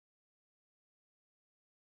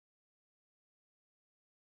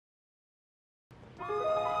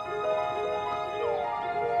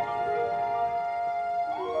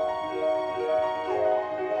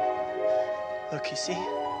Look, you see? You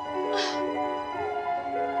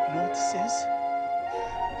know what this is?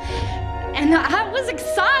 And I was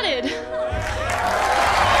excited.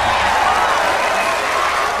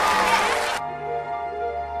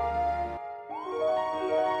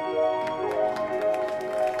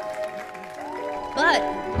 But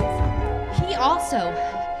he also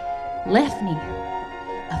left me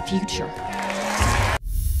a future.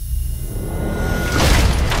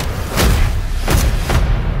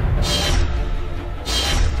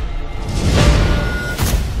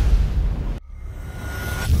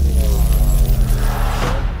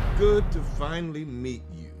 Good to finally meet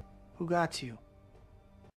you. Who got you?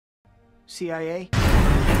 CIA?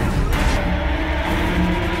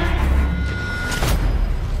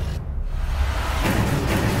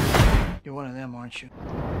 You're one of them, aren't you?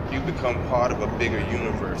 You become part of a bigger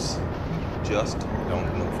universe. You just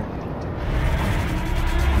don't know it.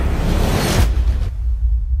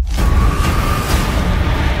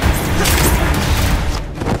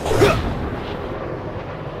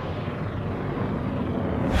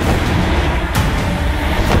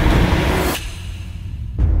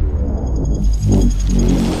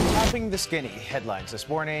 Topping the skinny headlines this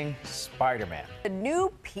morning, Spider-Man. The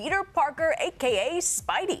new Peter Parker, aka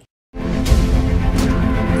Spidey.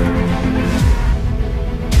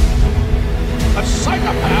 A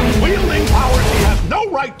psychopath wielding powers he has no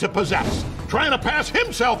right to possess, trying to pass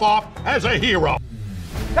himself off as a hero.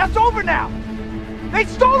 That's over now! They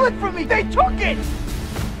stole it from me! They took it!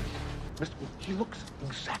 He looks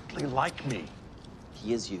exactly like me.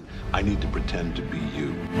 He is you. I need to pretend to be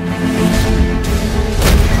you.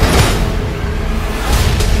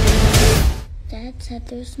 Dad said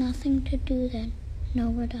there's nothing to do then,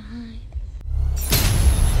 nowhere to hide.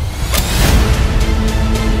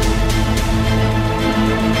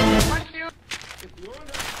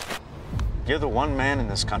 You're the one man in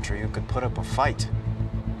this country who could put up a fight.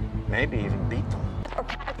 Maybe even beat them. Or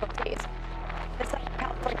casualties. It's like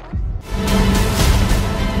California.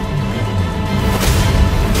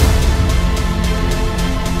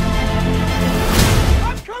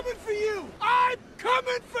 I'm coming for you! I'm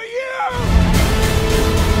coming for you!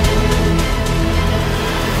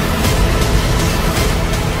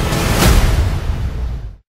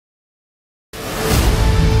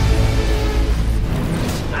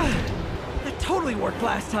 That totally worked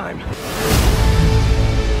last time.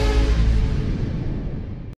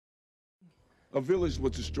 A village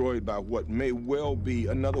was destroyed by what may well be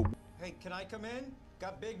another. Hey, can I come in?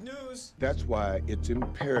 Got big news. That's why it's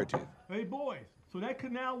imperative. Hey boys, so that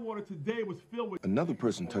canal water today was filled with... Another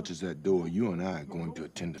person touches that door, you and I are going to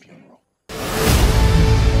attend the funeral.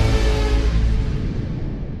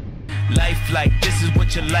 Life like, this is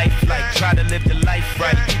what your life like. Try to live the life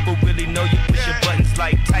right. People really know you push your buttons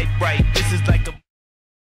like type right. This is like a...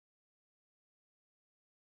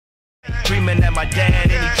 Dreaming at my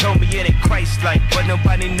dad and he told me it ain't Christ-like. But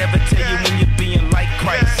nobody never tell you when you're being like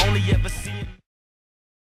Christ. Only ever see